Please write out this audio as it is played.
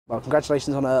Well,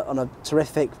 congratulations on a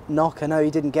terrific knock. I know you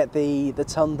didn't get the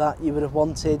ton that you would have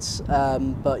wanted,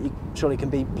 but you surely can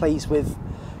be pleased with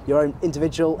your own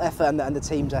individual effort and the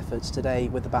team's efforts today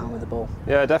with the bat and with the ball.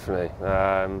 Yeah, definitely.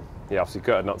 Yeah, obviously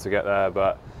gutted not to get there,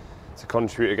 but to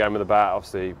contribute again with the bat,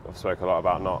 obviously I've spoken a lot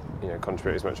about not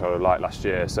contributing as much as I would like last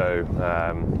year, so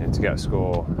to get a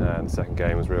score in the second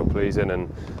game was real pleasing,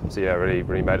 and so yeah,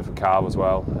 really made it for Cal as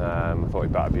well. I thought he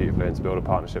batted beautifully, and to build a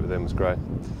partnership with him was great.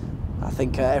 I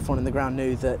think everyone in the ground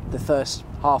knew that the first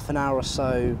half an hour or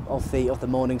so of the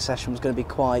morning session was going to be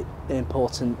quite an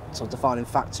important sort of defining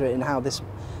factor in how this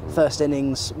first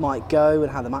innings might go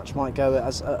and how the match might go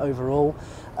as overall.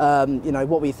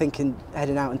 What were you thinking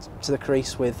heading out into the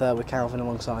crease with Calvin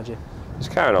alongside you? Just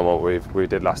carrying on what we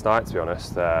did last night, to be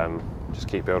honest. Just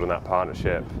keep building that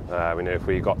partnership. We knew if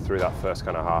we got through that first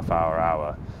kind of half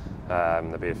hour,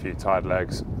 there'd be a few tired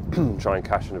legs, try and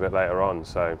cash in a bit later on.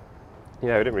 So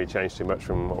yeah, we didn't really change too much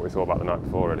from what we thought about the night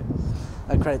before, really.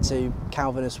 And credit to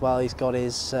Calvin as well. He's got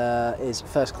his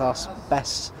first-class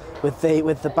best with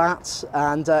the bat,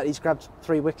 and he's grabbed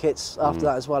 3 wickets after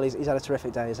that as well. He's had a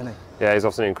terrific day, isn't he? Yeah, he's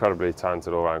obviously an incredibly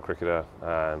talented all-round cricketer.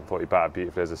 Thought he batted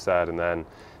beautifully, as I said, and then,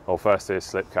 firstly his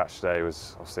slip catch today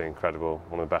was obviously incredible,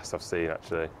 one of the best I've seen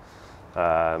actually.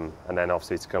 And then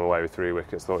obviously to come away with 3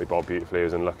 wickets, thought he bowled beautifully. He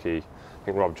was unlucky. I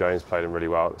think Rob Jones played him really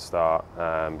well at the start,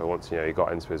 but once he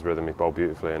got into his rhythm, he bowled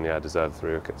beautifully and deserved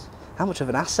 3 wickets. How much of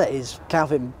an asset is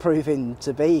Calvin proving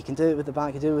to be? He can do it with the bat,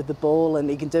 he can do it with the ball, and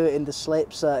he can do it in the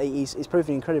slips. He's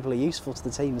proving incredibly useful to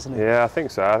the team, isn't he? Yeah, I think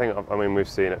so. I mean, we've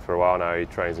seen it for a while now. He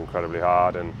trains incredibly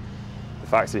hard, and the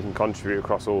fact that he can contribute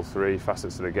across all 3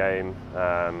 facets of the game,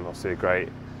 obviously a great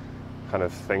kind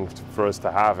of thing for us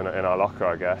to have in our locker,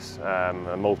 I guess.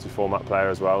 A multi-format player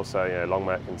as well, so long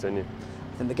may it continue.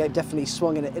 And the game definitely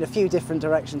swung in a few different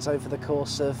directions over the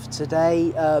course of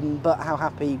today, but how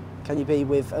happy can you be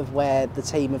with where the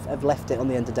team have left it on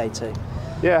the end of day 2?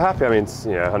 Yeah, happy. I mean,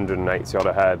 180 odd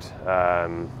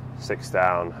ahead, 6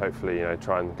 down. Hopefully,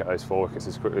 try and get those 4 wickets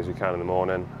as quickly as we can in the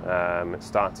morning. It's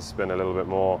starting to spin a little bit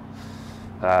more,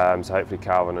 so hopefully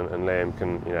Calvin and Liam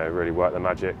can really work their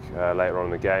magic later on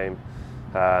in the game.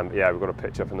 Yeah, we've got to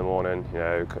pitch up in the morning.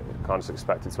 Can't just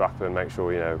expect it to happen. Make sure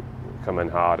we come in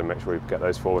hard and make sure we get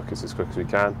those 4 wickets as quick as we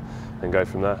can and go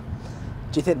from there.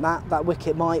 Do you think that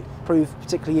wicket might prove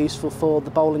particularly useful for the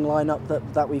bowling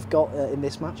lineup that we've got in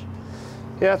this match?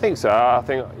 Yeah, I think so. I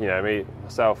think me,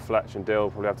 myself, Fletch and Dill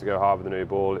probably have to go hard with the new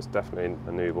ball. It's definitely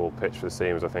a new ball pitch for the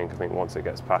seamers. I think once it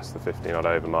gets past the 15 odd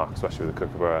over mark, especially with the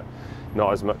Kookaburra,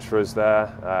 not as much for us there.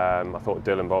 I thought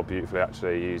Dylan bowled beautifully,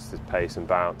 actually used his pace and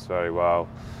bounce very well.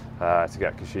 To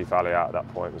get Kashif Ali out at that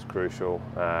point was crucial,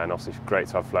 and obviously great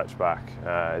to have Fletch back,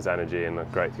 his energy, and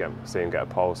great to see him get a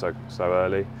pole so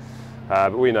early.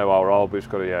 But we know our role. We've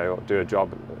just got to do a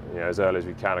job as early as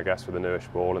we can, I guess, with the newish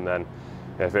ball, and then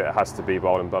if it has to be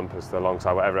bowling bumpers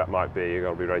alongside whatever that might be, you've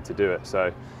got to be ready to do it.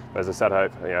 So, as I said,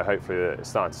 hopefully it's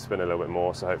starting to spin a little bit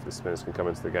more, so hopefully the spinners can come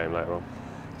into the game later on.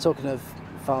 Talking of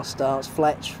fast starts,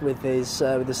 Fletch with his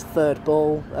 3rd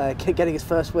ball, getting his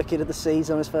first wicket of the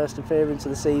season, his first appearance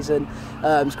of the season.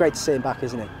 It's great to see him back,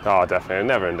 isn't it? Oh, definitely.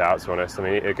 Never in doubt, to be honest. I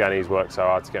mean, again, he's worked so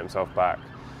hard to get himself back.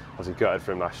 Obviously gutted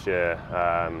for him last year.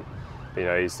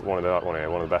 He's one of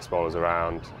the best bowlers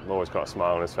around. Always got a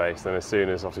smile on his face. And as soon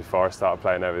as obviously Forrest started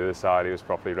playing over the other side, he was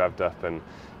properly revved up, and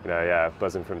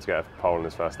buzzing for him to get a pole in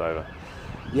his first over.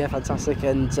 Yeah, fantastic.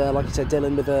 And like you said,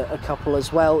 Dylan with a couple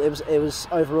as well. It was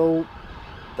overall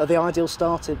the ideal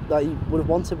start that you would have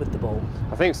wanted with the ball.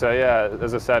 I think so, yeah.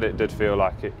 As I said, it did feel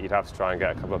like you'd have to try and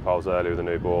get a couple of poles early with a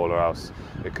new ball, or else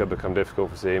it could become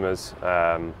difficult for seamers.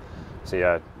 So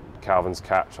yeah, Calvin's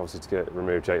catch, obviously to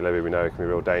remove Jake Libby, we know it can be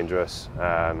real dangerous.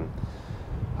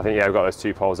 I think we've got those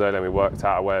 2 poles early, and we worked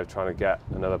out a way of trying to get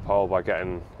another pole by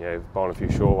getting bowling a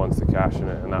few short ones to cash,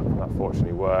 and that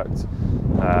fortunately worked.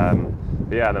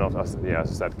 But yeah, and then as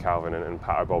I said, Calvin and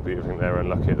Pat bowled beautifully. I think they were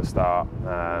unlucky at the start,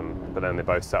 but then they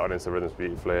both settled into the rhythms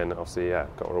beautifully, and obviously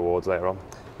got rewards later on.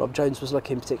 Rob Jones was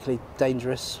looking particularly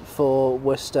dangerous for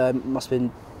Worcester. Must have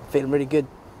been feeling really good,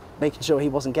 making sure he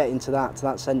wasn't getting to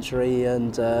that century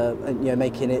and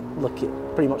making it look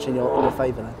pretty much in your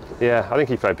favour there. Yeah, I think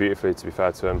he played beautifully, to be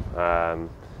fair to him.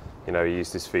 He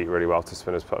used his feet really well to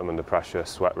spinners, put them under pressure,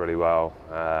 sweat really well,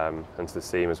 and to the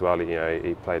seam as well.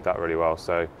 He played that really well.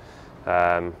 So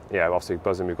obviously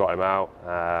buzzing we've got him out.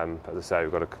 But as I say,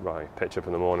 we've got to pitch up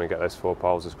in the morning and get those 4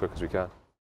 poles as quick as we can.